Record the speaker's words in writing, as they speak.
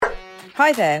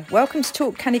Hi there, welcome to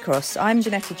Talk Canicross. I'm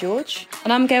Janetta George.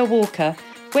 And I'm Gail Walker.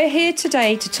 We're here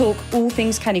today to talk all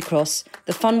things Canicross,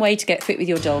 the fun way to get fit with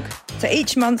your dog. So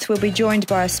each month we'll be joined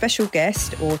by a special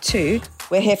guest or two.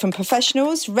 We'll hear from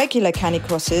professionals, regular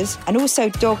Canicrossers, and also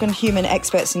dog and human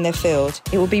experts in their field.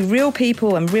 It will be real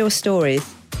people and real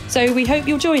stories. So we hope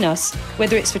you'll join us,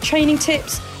 whether it's for training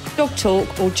tips, dog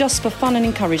talk, or just for fun and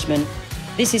encouragement.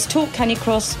 This is Talk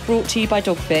Canicross, brought to you by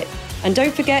DogFit. And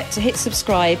don't forget to hit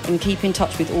subscribe and keep in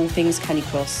touch with all things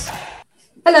Canicross.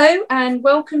 Hello and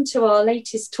welcome to our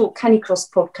latest Talk Canicross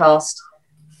podcast.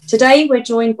 Today we're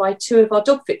joined by two of our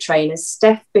DogFit trainers,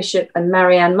 Steph Bishop and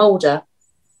Marianne Mulder.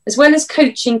 As well as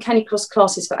coaching Canicross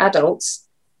classes for adults,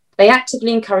 they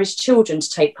actively encourage children to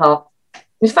take part.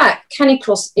 In fact,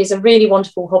 Canicross is a really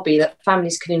wonderful hobby that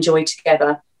families can enjoy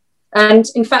together. And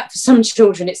in fact, for some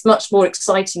children, it's much more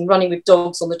exciting running with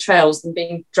dogs on the trails than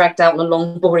being dragged out on a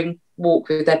long, boring walk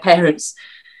with their parents.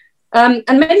 And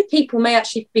many people may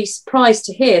actually be surprised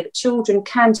to hear that children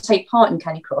can take part in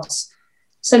Canicross.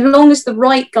 So long as the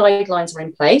right guidelines are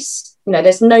in place,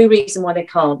 there's no reason why they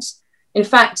can't. In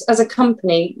fact, as a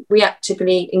company, we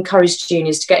actively encourage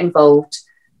juniors to get involved.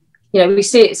 We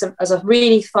see it as a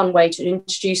really fun way to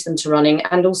introduce them to running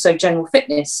and also general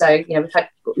fitness. So, we've had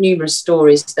numerous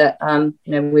stories that,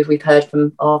 we've heard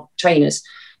from our trainers.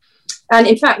 And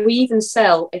in fact, we even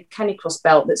sell a Canicross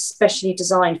belt that's specially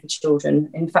designed for children,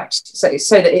 in fact, so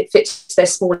that it fits their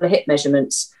smaller hip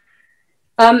measurements.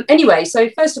 Anyway, so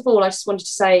first of all, I just wanted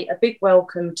to say a big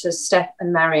welcome to Steph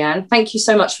and Marianne. Thank you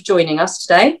so much for joining us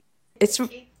today. It's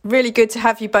really good to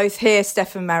have you both here,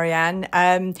 Steph and Marianne.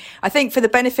 I think for the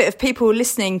benefit of people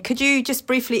listening, could you just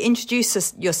briefly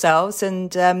introduce yourselves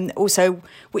and also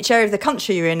which area of the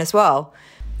country you're in as well?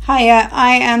 Hiya,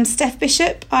 I am Steph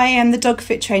Bishop. I am the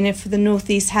DogFit trainer for the North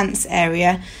East Hants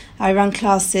area. I run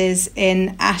classes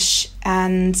in Ash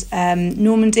and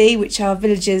Normandy, which are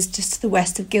villages just to the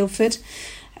west of Guildford.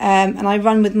 And I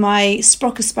run with my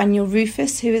Sprocker Spaniel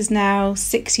Rufus, who is now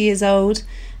 6 years old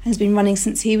and has been running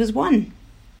since he was 1.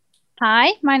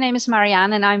 Hi, my name is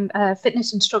Marianne and I'm a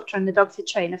fitness instructor and the DogFit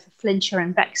trainer for Flintshire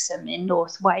and Wrexham in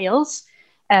North Wales.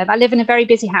 I live in a very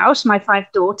busy house, my 5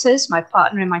 daughters, my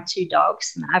partner and my 2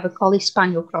 dogs. And I have a collie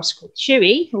spaniel cross called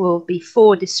Chewy, who will be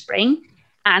 4 this spring.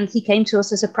 And he came to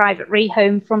us as a private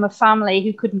rehome from a family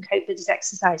who couldn't cope with his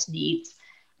exercise needs.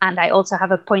 And I also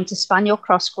have a pointer spaniel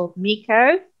cross called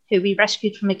Miko, who we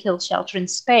rescued from a kill shelter in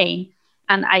Spain.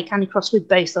 And I canicross with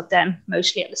both of them,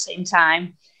 mostly at the same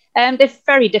time. They're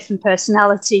very different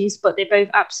personalities, but they both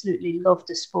absolutely love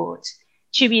the sport.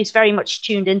 Chewy is very much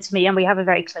tuned into me and we have a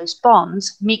very close bond.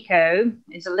 Miko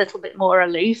is a little bit more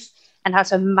aloof and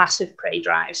has a massive prey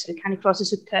drive. So Canicross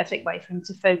is a perfect way for him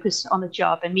to focus on a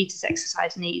job and meet his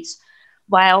exercise needs,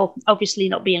 while obviously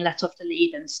not being let off the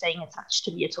lead and staying attached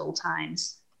to me at all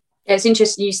times. Yeah, it's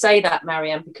interesting you say that,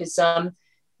 Marianne, because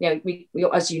we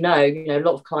as a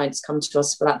lot of clients come to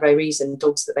us for that very reason,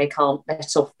 dogs that they can't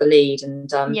let off the lead. And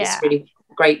it's a really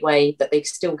great way that they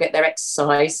still get their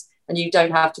exercise and you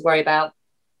don't have to worry about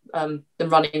them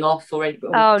running off or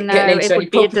anything. Oh no, it would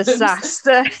be a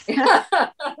disaster.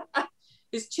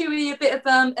 Is Chewy a bit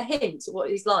of a hint of what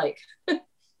he's like?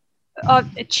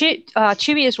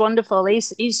 Chewy is wonderful.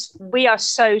 We are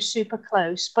so super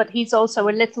close, but he's also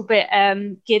a little bit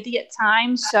giddy at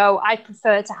times. So I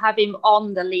prefer to have him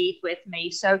on the lead with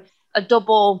me. So a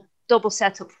double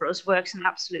setup for us works an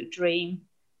absolute dream.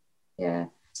 Yeah.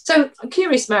 So I'm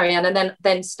curious, Marianne, and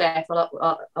then Steph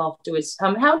afterwards.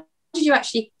 How did you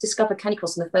actually discover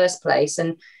Canicross in the first place?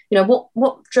 And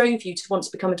what drove you to want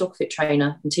to become a DogFit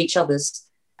trainer and teach others?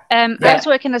 I was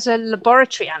working as a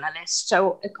laboratory analyst,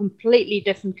 so a completely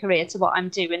different career to what I'm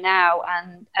doing now.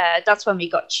 And that's when we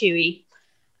got Chewy.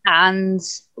 And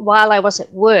while I was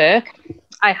at work,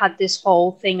 I had this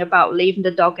whole thing about leaving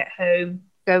the dog at home,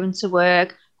 going to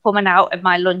work, coming out at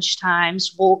my lunch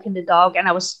times, walking the dog. And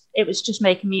it was just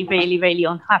making me really, really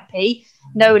unhappy,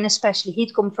 knowing especially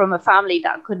he'd come from a family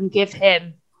that couldn't give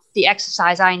him the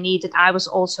exercise I needed. I was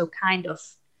also kind of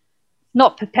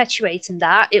not perpetuating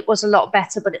that. It was a lot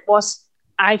better, but it was,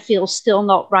 I feel, still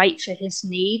not right for his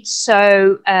needs.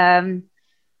 So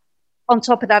on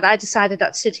top of that, I decided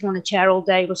that sitting on a chair all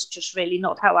day was just really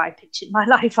not how I pictured my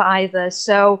life either.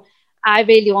 So I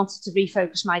really wanted to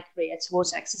refocus my career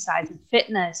towards exercise and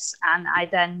fitness. And I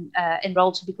then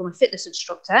enrolled to become a fitness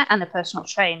instructor and a personal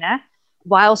trainer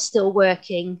while still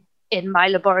working in my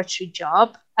laboratory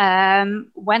job.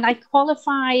 When I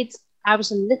qualified, I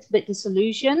was a little bit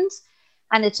disillusioned.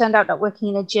 And it turned out that working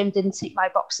in a gym didn't tick my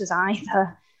boxes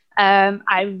either.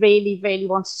 I really, really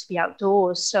wanted to be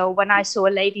outdoors. So when I saw a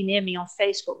lady near me on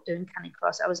Facebook doing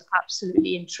Canicross, I was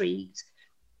absolutely intrigued.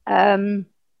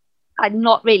 I'd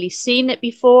not really seen it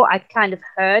before. I'd kind of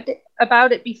heard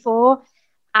about it before.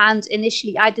 And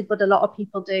initially, I did what a lot of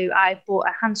people do. I bought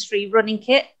a hands-free running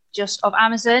kit just off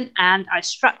Amazon, and I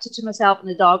strapped it to myself and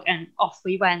the dog, and off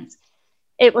we went.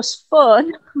 It was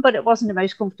fun, but it wasn't the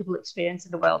most comfortable experience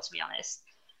in the world, to be honest.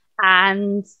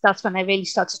 And that's when I really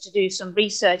started to do some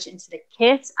research into the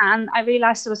kit. And I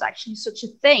realized there was actually such a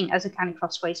thing as a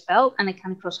Canicross waist belt and a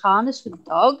Canicross harness for the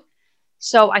dog.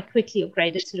 So I quickly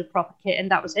upgraded to the proper kit,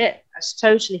 and that was it. I was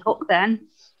totally hooked then.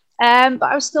 But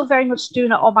I was still very much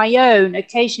doing it on my own,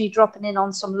 occasionally dropping in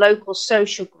on some local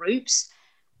social groups.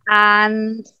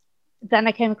 And then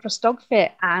I came across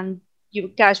DogFit, and you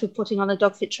guys were putting on a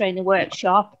DogFit training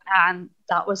workshop, and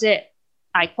that was it.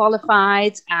 I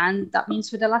qualified, and that means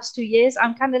for the last 2 years,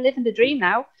 I'm kind of living the dream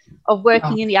now of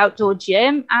working in the outdoor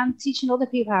gym and teaching other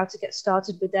people how to get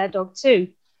started with their dog too.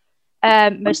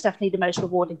 Most definitely the most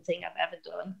rewarding thing I've ever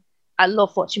done. I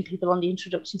love watching people on the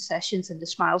introduction sessions and the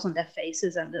smiles on their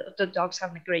faces and the dogs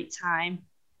having a great time.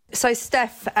 So,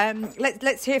 Steph,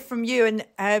 let's hear from you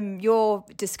and your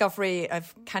discovery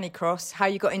of Canicross, how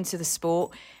you got into the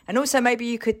sport, and also maybe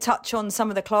you could touch on some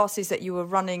of the classes that you were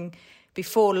running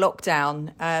before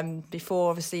lockdown,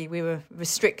 before obviously we were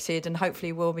restricted, and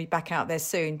hopefully we'll be back out there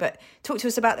soon. But talk to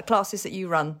us about the classes that you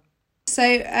run. So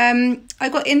I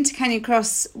got into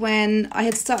Canicross when I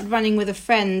had started running with a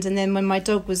friend, and then when my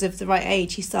dog was of the right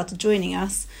age, he started joining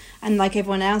us. And like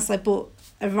everyone else, I bought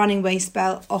a running waist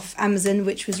belt off Amazon,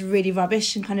 which was really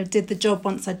rubbish and kind of did the job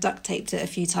once I duct taped it a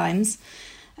few times.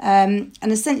 And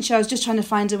essentially I was just trying to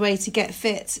find a way to get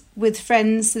fit with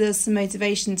friends, so there was some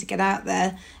motivation to get out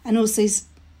there and also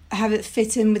have it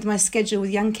fit in with my schedule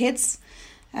with young kids.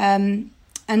 And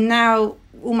now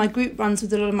all my group runs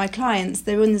with a lot of my clients,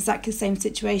 they're in exactly the same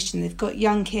situation. They've got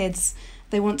young kids,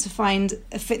 they want to find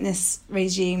a fitness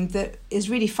regime that is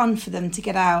really fun for them to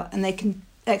get out, and they can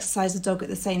exercise the dog at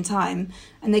the same time,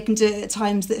 and they can do it at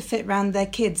times that fit around their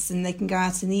kids, and they can go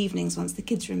out in the evenings once the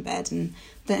kids are in bed and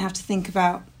don't have to think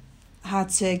about how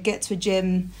to get to a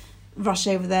gym, rush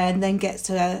over there and then get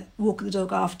to walk the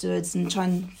dog afterwards and try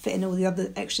and fit in all the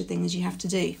other extra things you have to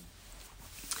do.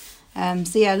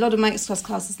 So yeah, a lot of my exercise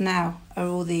classes now are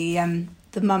all the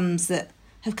mums that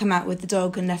have come out with the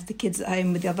dog and left the kids at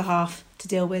home with the other half to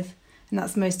deal with, and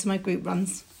that's most of my group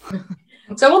runs.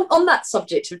 So on that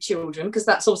subject of children, because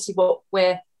that's obviously what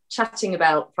we're chatting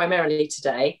about primarily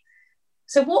today,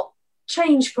 so what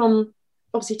changed from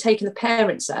obviously taking the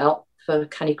parents out for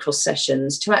Canicross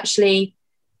sessions to actually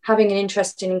having an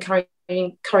interest in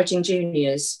encouraging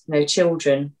juniors,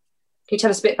 children? Can you tell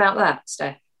us a bit about that,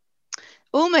 Steph?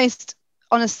 Almost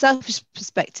on a selfish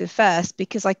perspective first,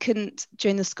 because I couldn't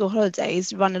during the school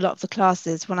holidays run a lot of the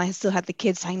classes when I still had the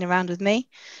kids hanging around with me.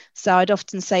 So I'd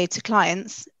often say to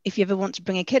clients, if you ever want to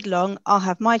bring a kid along, I'll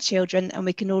have my children and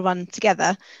we can all run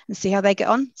together and see how they get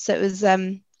on. So it was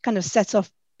kind of set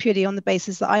off purely on the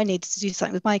basis that I needed to do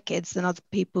something with my kids, and other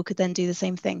people could then do the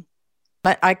same thing.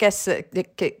 I guess the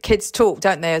kids talk,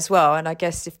 don't they, as well? And I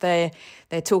guess if they're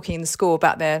talking in the school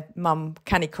about their mum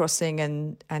canicrossing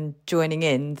and joining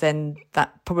in, then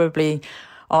that probably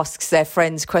asks their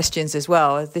friends questions as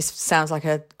well. This sounds like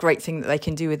a great thing that they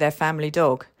can do with their family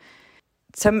dog.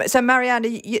 So Marianne,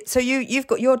 you've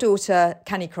got your daughter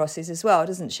canicrosses as well,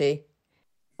 doesn't she?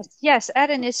 Yes,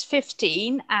 Erin is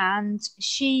 15, and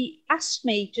she asked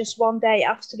me just one day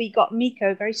after we got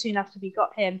Miko, very soon after we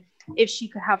got him, if she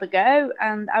could have a go,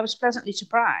 and I was pleasantly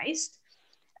surprised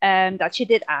that she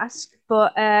did ask,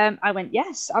 but I went,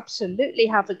 yes, absolutely,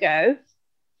 have a go.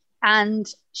 And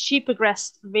she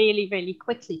progressed really, really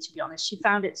quickly, to be honest. She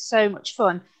found it so much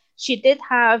fun. She did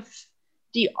have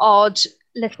the odd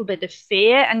little bit of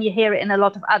fear, and you hear it in a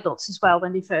lot of adults as well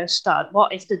when they first start.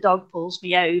 What if the dog pulls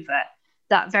me over?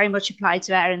 That very much applied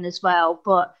to Erin as well.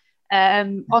 But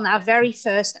on our very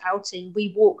first outing,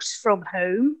 we walked from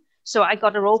home. So I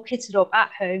got her all kitted up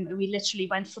at home, and we literally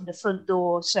went from the front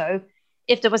door. So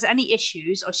if there was any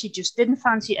issues or she just didn't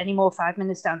fancy it anymore 5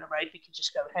 minutes down the road, we could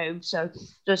just go home. So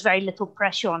there was very little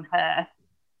pressure on her.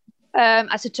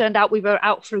 As it turned out, we were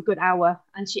out for a good hour,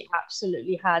 and she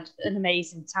absolutely had an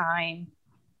amazing time.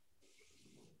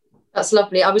 That's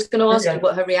lovely. I was going to ask you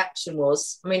what her reaction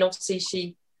was. I mean, obviously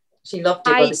she loved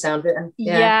it by the sound of it. And,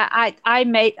 yeah, I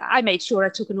made sure I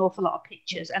took an awful lot of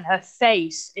pictures, and her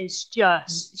face is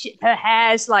just, her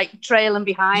hair's like trailing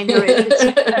behind her. It's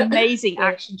an amazing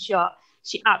action shot.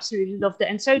 She absolutely loved it.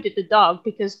 And so did the dog,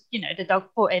 because, the dog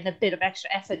put in a bit of extra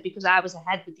effort because I was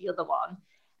ahead with the other one.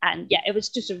 And yeah, it was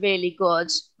just a really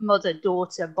good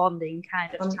mother-daughter bonding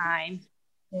kind of time.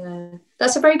 Yeah,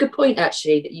 that's a very good point,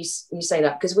 actually, that you say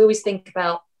that, because we always think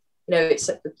about it's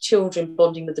the children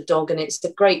bonding with the dog, and it's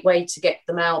a great way to get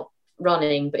them out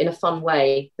running, but in a fun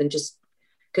way, than just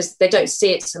because they don't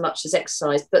see it so much as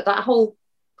exercise. But that whole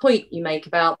point you make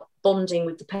about bonding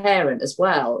with the parent as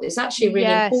well is actually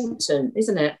really important,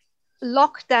 isn't it?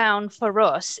 Lockdown for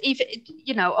us, even,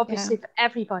 obviously for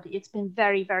everybody, it's been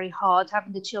very, very hard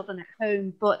having the children at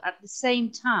home. But at the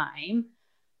same time,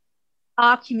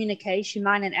 our communication,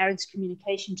 mine and Erin's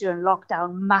communication during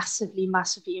lockdown, massively,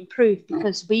 massively improved,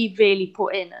 because we really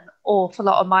put in an awful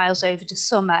lot of miles over the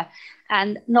summer.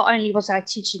 And not only was I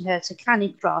teaching her to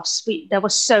Canicross, there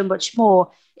was so much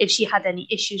more. If she had any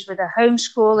issues with her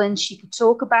homeschool, and she could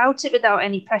talk about it without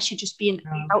any pressure, just being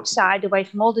outside, away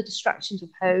from all the distractions of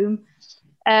home.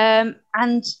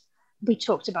 And we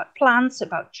talked about plants,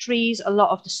 about trees, a lot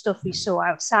of the stuff we saw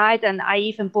outside. And I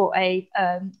even bought a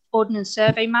ordnance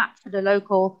survey map for the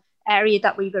local area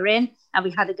that we were in, and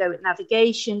we had to go with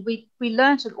navigation. We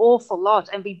learned an awful lot,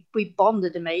 and we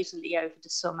bonded amazingly over the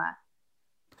summer.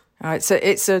 All right, so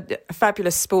it's a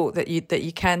fabulous sport that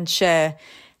you can share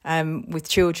with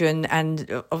children,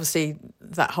 and obviously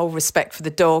that whole respect for the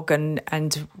dog and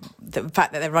the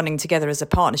fact that they're running together as a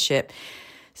partnership.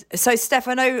 So, Steph,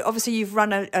 I know obviously you've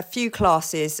run a few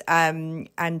classes and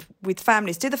with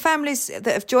families. Do the families that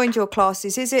have joined your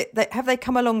classes, have they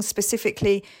come along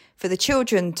specifically for the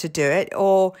children to do it,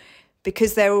 or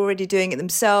because they're already doing it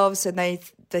themselves and they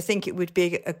think it would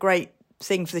be a great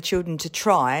thing for the children to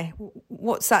try?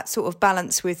 What's that sort of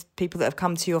balance with people that have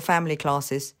come to your family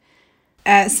classes?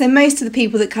 So most of the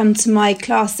people that come to my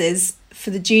classes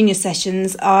for the junior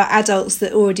sessions are adults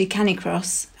that already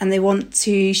Canicross, and they want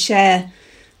to share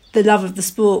the love of the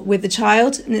sport with the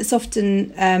child. And it's often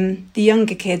the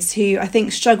younger kids who I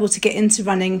think struggle to get into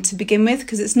running to begin with,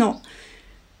 because it's not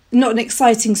an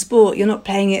exciting sport. You're not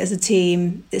playing it as a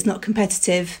team. It's not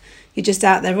competitive. You're just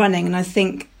out there running. And I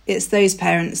think it's those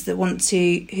parents that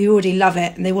who already love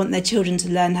it, and they want their children to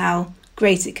learn how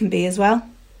great it can be as well.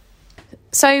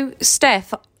 So,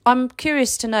 Steph, I'm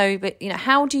curious to know, but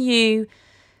how do you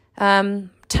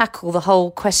tackle the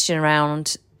whole question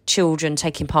around children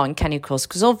taking part in Canicross?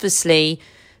 Because obviously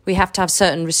we have to have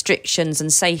certain restrictions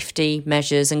and safety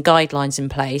measures and guidelines in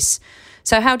place.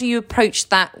 So how do you approach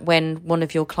that when one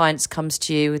of your clients comes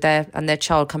to you and their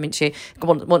child coming to you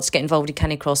wants to get involved in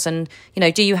Canicross? And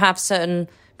do you have certain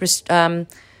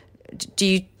do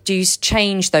you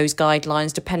change those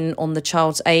guidelines depending on the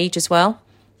child's age as well?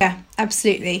 Yeah,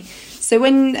 absolutely. So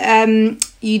when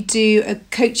you do a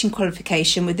coaching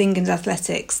qualification with England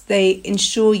Athletics, they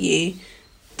insure you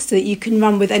so that you can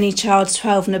run with any child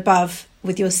 12 and above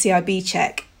with your CIB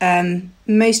check.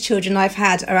 Most children I've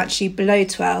had are actually below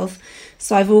 12,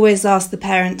 so I've always asked the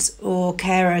parent or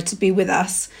carer to be with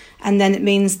us, and then it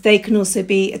means they can also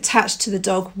be attached to the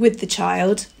dog with the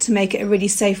child to make it a really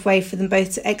safe way for them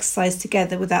both to exercise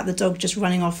together without the dog just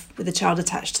running off with the child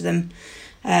attached to them.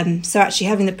 So actually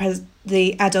having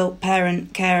the adult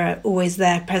parent carer always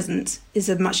there present is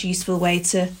a much useful way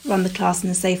to run the class in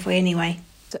a safe way anyway.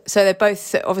 So they're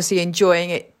both obviously enjoying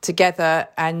it together,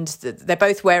 and they're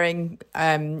both wearing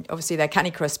obviously their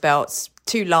Canicross belts,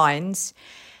 2 lines.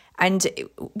 And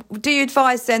do you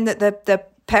advise then that the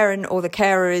parent or the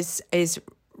carer is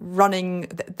running,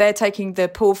 they're taking the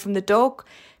pull from the dog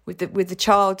with the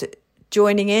child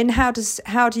joining in? How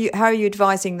are you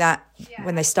advising that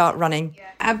when they start running?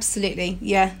 Absolutely,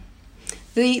 yeah.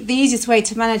 The easiest way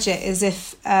to manage it is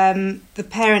if the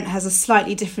parent has a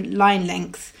slightly different line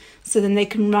length, so then they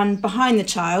can run behind the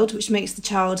child, which makes the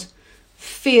child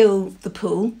feel the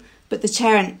pull, but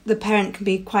the parent can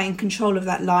be quite in control of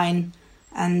that line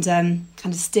and kind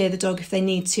of steer the dog if they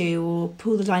need to, or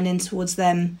pull the line in towards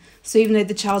them. So even though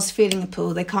the child's feeling a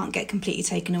pull, they can't get completely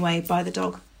taken away by the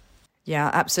dog.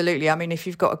 Yeah, absolutely. I mean, if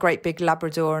you've got a great big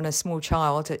Labrador and a small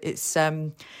child, it's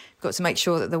got to make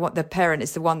sure that the parent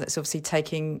is the one that's obviously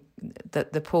taking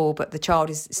the pull, but the child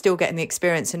is still getting the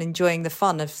experience and enjoying the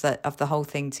fun of the whole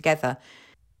thing together.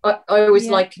 I always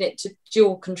liken it to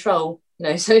dual control.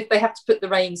 So if they have to put the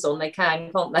reins on, they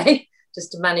can't they?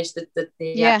 Just to manage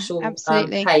the actual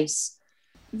pace.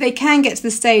 They can get to the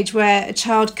stage where a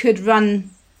child could run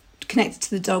connected to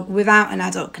the dog without an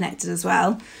adult connected as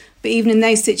well. But even in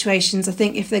those situations, I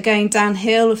think if they're going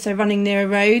downhill, if they're running near a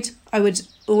road, I would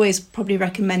always probably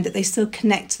recommend that they still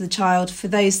connect to the child for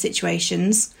those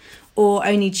situations, or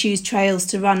only choose trails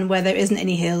to run where there isn't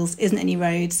any hills, isn't any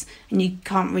roads, and you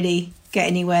can't really get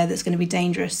anywhere that's going to be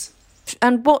dangerous.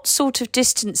 And what sort of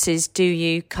distances do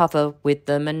you cover with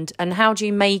them, and how do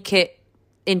you make it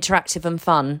interactive and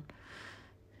fun?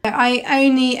 I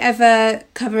only ever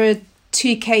cover a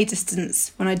 2k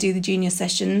distance when I do the junior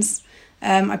sessions.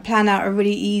 I plan out a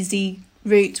really easy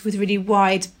route with really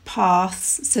wide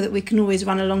paths so that we can always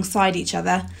run alongside each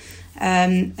other,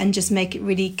 and just make it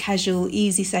really casual,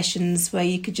 easy sessions where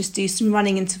you could just do some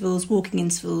running intervals, walking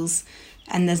intervals,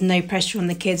 and there's no pressure on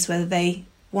the kids whether they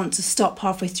want to stop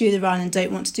halfway through the run and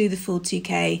don't want to do the full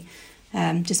 2K.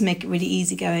 Just make it really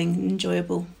easygoing and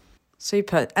enjoyable.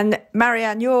 Super. And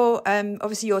Marianne, you're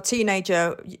obviously you're a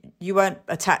teenager. You weren't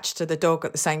attached to the dog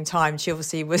at the same time. She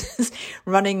obviously was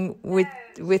running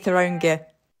with her own gear.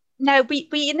 No,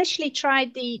 we initially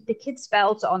tried the kids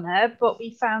belt on her, but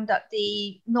we found that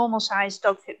the normal size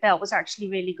dog fit belt was actually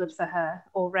really good for her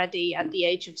already at the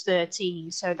age of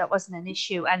 13. So that wasn't an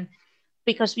issue. And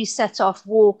because we set off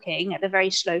walking at a very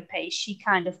slow pace, she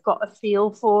kind of got a feel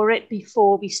for it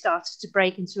before we started to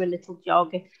break into a little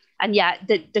jog. And yeah,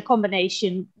 the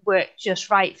combination worked just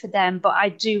right for them. But I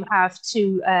do have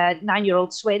two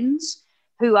 9-year-old twins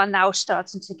who are now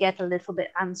starting to get a little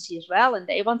bit antsy as well, and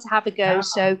they want to have a go. Oh.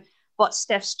 So what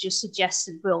Steph's just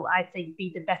suggested will, I think,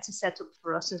 be the better setup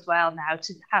for us as well now,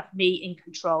 to have me in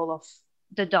control of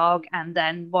the dog and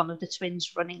then one of the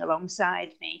twins running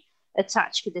alongside me,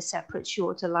 attached with a separate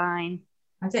shorter line.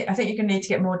 I think you're going to need to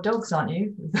get more dogs, aren't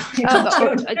you?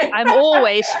 I'm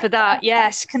always for that.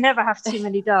 Yes, can never have too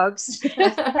many dogs.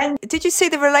 And did you see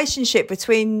the relationship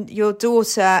between your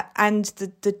daughter and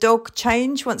the dog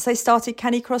change once they started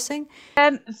canicrossing?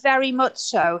 Very much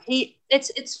so.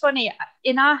 It's funny,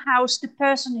 in our house, the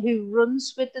person who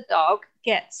runs with the dog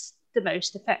gets the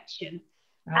most affection.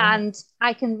 And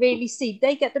I can really see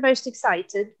they get the most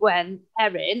excited when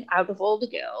Erin, out of all the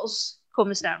girls,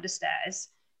 comes down the stairs,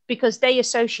 because they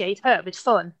associate her with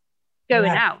fun, going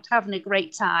out, having a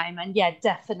great time. And yeah,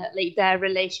 definitely their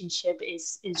relationship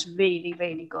is really,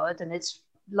 really good. And it's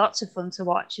lots of fun to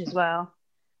watch as well.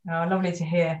 Oh, lovely to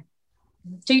hear.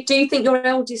 Do you think your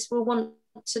eldest will want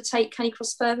to take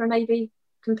canicross further and maybe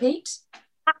compete?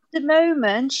 At the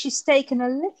moment, she's taken a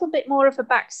little bit more of a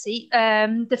backseat.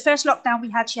 The first lockdown we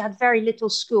had, she had very little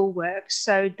schoolwork,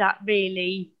 so that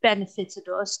really benefited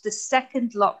us. The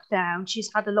second lockdown, she's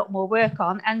had a lot more work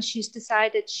on, and she's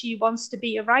decided she wants to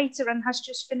be a writer and has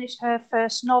just finished her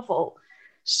first novel.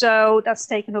 So that's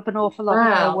taken up an awful lot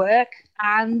of her work.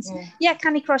 And yeah,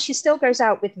 canicross, she still goes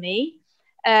out with me.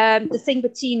 The thing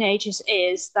with teenagers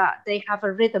is that they have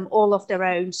a rhythm all of their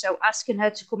own. So asking her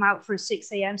to come out for a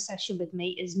 6 a.m. session with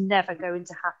me is never going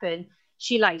to happen.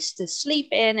 She likes to sleep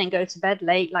in and go to bed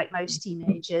late, like most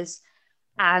teenagers.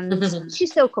 And she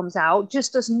still comes out,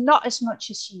 just does not as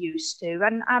much as she used to.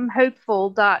 And I'm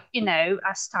hopeful that,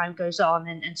 as time goes on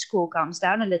and school calms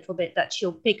down a little bit, that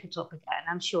she'll pick it up again.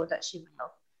 I'm sure that she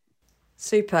will.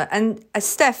 Super. And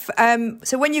Steph,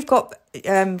 so when you've got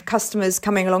customers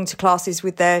coming along to classes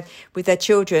with their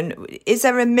children, is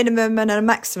there a minimum and a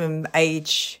maximum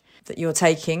age that you're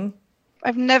taking?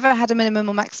 I've never had a minimum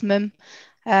or maximum.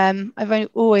 I've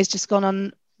always just gone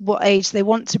on what age they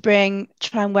want to bring,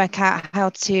 try and work out how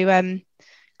to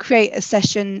create a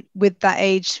session with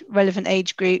that relevant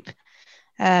age group.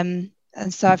 And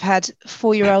so I've had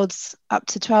 4-year-olds up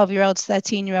to 12-year-olds,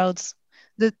 13-year-olds.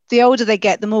 The older they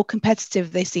get, the more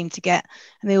competitive they seem to get,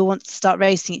 and they all want to start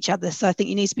racing each other. So I think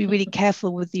you need to be really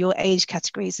careful with your age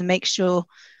categories and make sure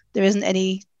there isn't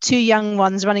any too young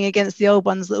ones running against the old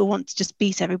ones that will want to just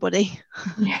beat everybody.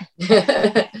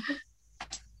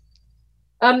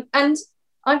 And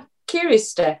I'm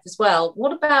curious, Steph, as well,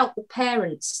 what about the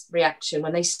parents' reaction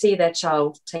when they see their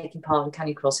child taking part in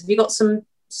canicross? Have you got some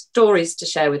stories to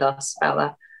share with us about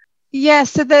that? Yeah,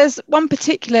 so there's one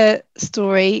particular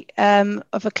story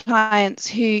of a client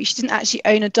who, she didn't actually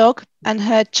own a dog, and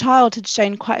her child had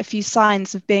shown quite a few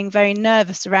signs of being very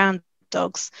nervous around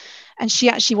dogs. And she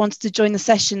actually wanted to join the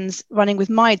sessions running with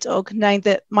my dog, knowing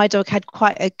that my dog had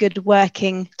quite a good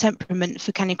working temperament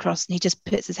for canicross, and he just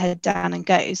puts his head down and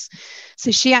goes.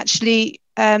 So she actually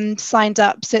signed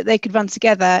up so that they could run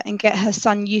together and get her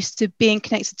son used to being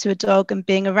connected to a dog and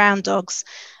being around dogs.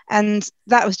 And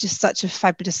that was just such a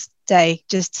fabulous day,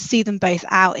 just to see them both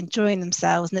out enjoying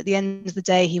themselves. And at the end of the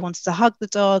day, he wanted to hug the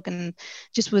dog and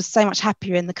just was so much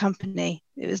happier in the company.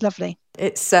 It was lovely.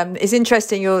 It's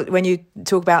interesting when you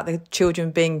talk about the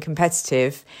children being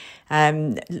competitive.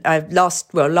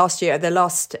 Last year at the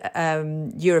last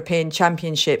European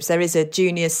Championships, there is a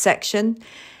juniors section.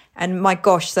 And my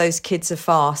gosh, those kids are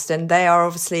fast, and they are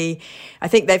obviously, I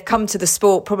think they've come to the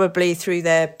sport probably through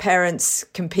their parents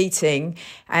competing.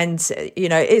 And,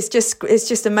 it's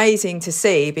just amazing to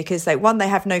see, because they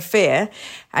have no fear,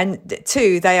 and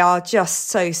 2, they are just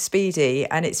so speedy.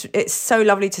 And it's so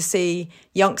lovely to see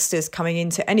youngsters coming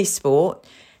into any sport,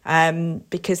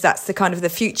 because that's the kind of the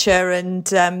future. And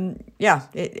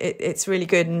it's really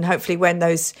good. And hopefully when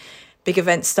those big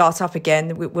events start up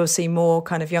again, we'll see more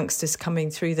kind of youngsters coming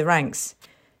through the ranks.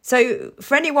 So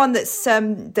for anyone that's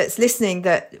listening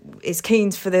that is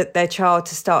keen for their child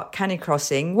to start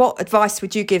canicrossing, what advice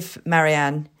would you give,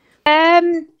 Marianne?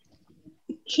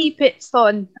 Keep it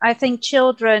fun. I think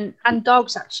children and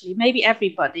dogs, actually, maybe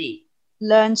everybody,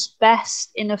 learns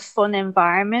best in a fun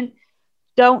environment.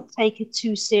 Don't take it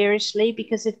too seriously,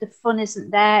 because if the fun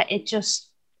isn't there, it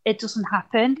doesn't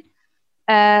happen.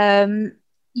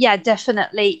 Yeah,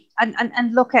 definitely.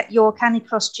 And look at your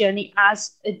canicross journey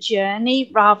as a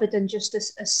journey rather than just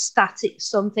a static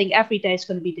something. Every day is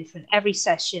going to be different. Every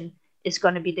session is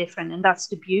going to be different. And that's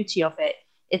the beauty of it.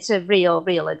 It's a real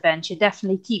adventure.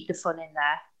 Definitely keep the fun in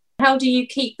there. How do you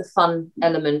keep the fun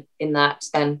element in that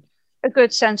then? A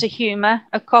good sense of humour,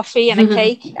 a coffee and a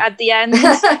cake at the end.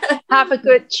 Have a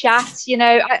good chat. You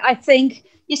know, I think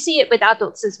you see it with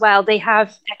adults as well. They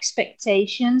have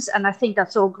expectations, and I think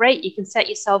that's all great. You can set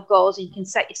yourself goals, and you can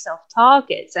set yourself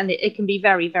targets, and it can be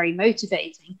very, very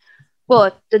motivating.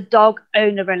 But the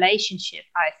dog-owner relationship,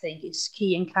 I think, is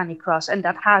key in canicross, and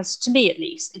that has, to me at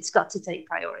least, it's got to take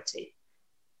priority.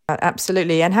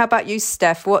 Absolutely. And how about you,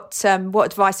 Steph? What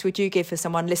advice would you give for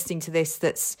someone listening to this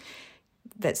that's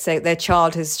say their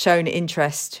child has shown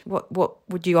interest? What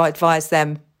would you advise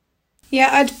them? Yeah,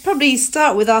 I'd probably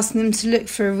start with asking them to look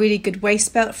for a really good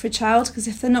waist belt for a child, because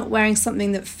if they're not wearing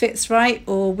something that fits right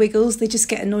or wiggles, they just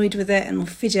get annoyed with it and will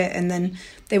fidget, and then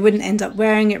they wouldn't end up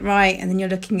wearing it right, and then you're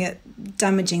looking at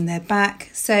damaging their back.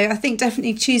 So I think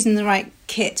definitely choosing the right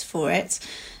kit for it,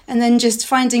 and then just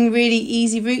finding really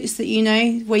easy routes that you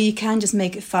know where you can just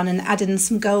make it fun, and add in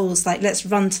some goals like let's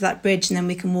run to that bridge and then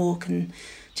we can walk, and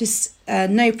just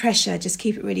no pressure, just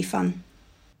keep it really fun.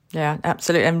 Yeah,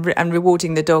 absolutely, and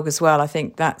rewarding the dog as well. I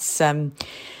think that's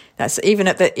even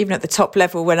at the top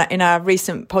level. When in our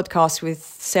recent podcast with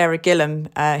Sarah Gillam,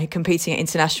 who competing at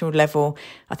international level,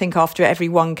 I think after every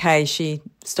 1K she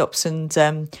stops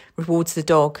and rewards the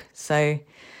dog. So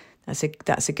that's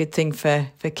a good thing for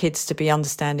kids to be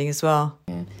understanding as well.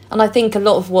 Yeah. And I think a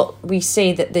lot of what we see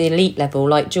at the elite level,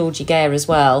 like Georgie Gare as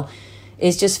well,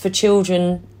 is just for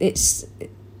children.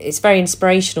 It's very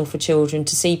inspirational for children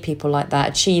to see people like that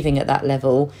achieving at that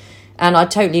level. And I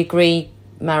totally agree,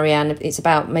 Marianne, it's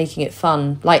about making it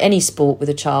fun, like any sport with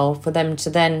a child, for them to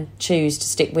then choose to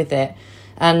stick with it.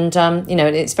 And,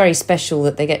 it's very special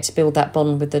that they get to build that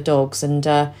bond with the dogs. And,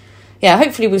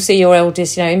 hopefully we'll see your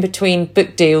eldest, in between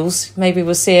book deals. Maybe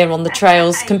we'll see her on the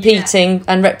trails competing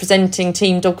and representing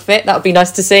Team Dogfit. That would be nice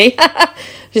to see.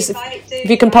 Just if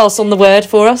you can pass on the word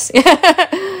for us.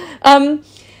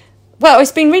 Well,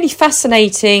 it's been really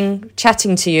fascinating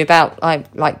chatting to you about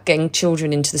like getting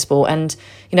children into the sport, and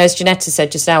as Janetta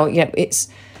said just now,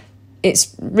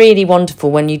 it's really wonderful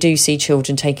when you do see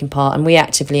children taking part, and we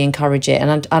actively encourage it.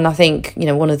 And I think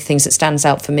one of the things that stands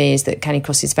out for me is that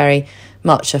canicross is very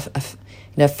much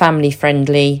a family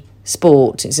friendly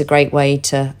sport. It's a great way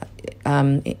to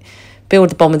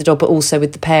build the bond with the dog, but also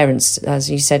with the parents,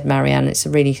 as you said, Marianne. It's a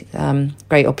really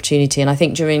great opportunity, and I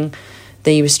think during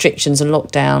the restrictions and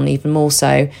lockdown even more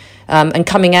so, and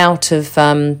coming out of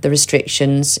the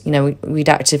restrictions, we'd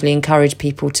actively encourage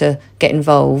people to get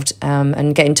involved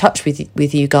and get in touch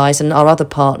with you guys and our other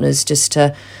partners, just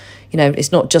to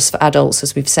it's not just for adults,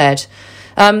 as we've said.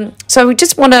 So we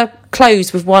just want to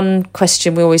close with one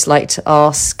question we always like to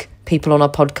ask people on our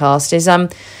podcast is,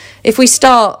 if we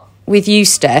start with you,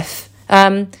 Steph,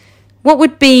 what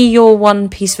would be your one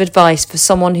piece of advice for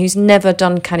someone who's never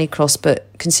done canicross but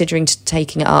considering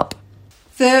taking it up?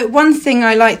 The one thing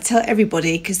I like to tell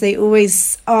everybody, because they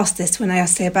always ask this when I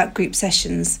say about group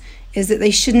sessions, is that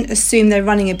they shouldn't assume their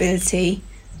running ability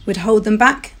would hold them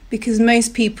back, because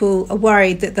most people are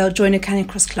worried that they'll join a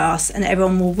canicross class and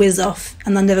everyone will whiz off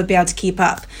and they'll never be able to keep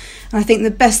up. And I think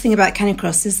the best thing about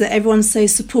canicross is that everyone's so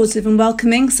supportive and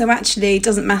welcoming. So actually it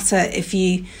doesn't matter if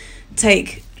you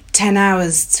take 10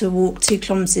 hours to walk 2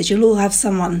 kilometres, you'll all have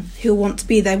someone who'll want to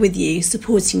be there with you,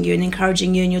 supporting you and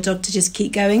encouraging you and your dog to just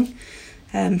keep going.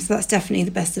 So that's definitely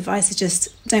the best advice, is just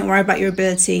don't worry about your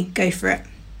ability, go for it.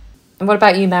 And what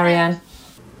about you, Marianne?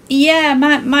 Yeah,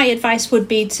 my advice would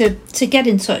be to get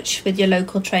in touch with your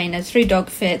local trainer through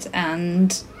Dogfit,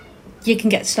 and you can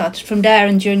get started from there.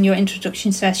 And during your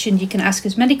introduction session, you can ask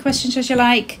as many questions as you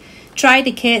like, try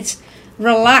the kit,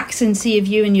 relax and see if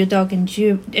you and your dog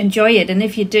enjoy it. And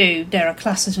if you do, there are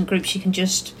classes and groups you can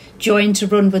just join to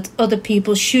run with other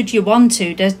people should you want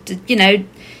to.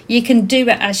 You can do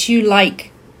it as you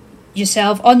like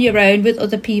yourself, on your own, with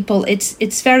other people.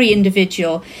 It's very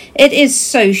individual. It is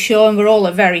social, and we're all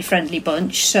a very friendly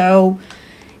bunch, so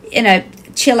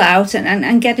chill out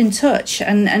and get in touch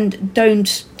and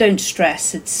don't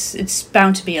stress. It's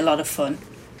bound to be a lot of fun.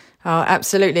 Oh,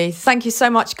 absolutely. Thank you so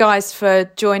much, guys, for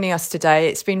joining us today.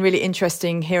 It's been really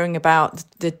interesting hearing about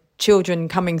the children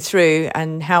coming through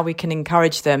and how we can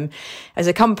encourage them. As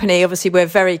a company, obviously, we're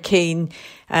very keen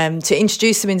to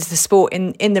introduce them into the sport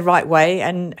in the right way.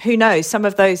 And who knows, some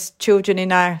of those children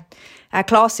in our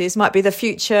classes might be the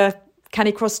future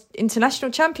Canicross international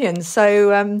champions.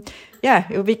 So,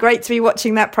 it would be great to be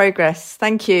watching that progress.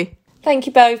 Thank you. Thank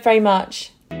you both very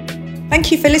much. Thank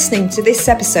you for listening to this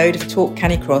episode of Talk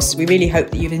Canicross. We really hope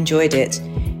that you've enjoyed it.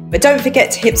 But don't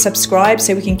forget to hit subscribe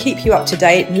so we can keep you up to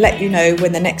date and let you know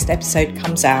when the next episode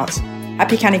comes out.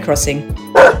 Happy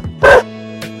Canicrossing.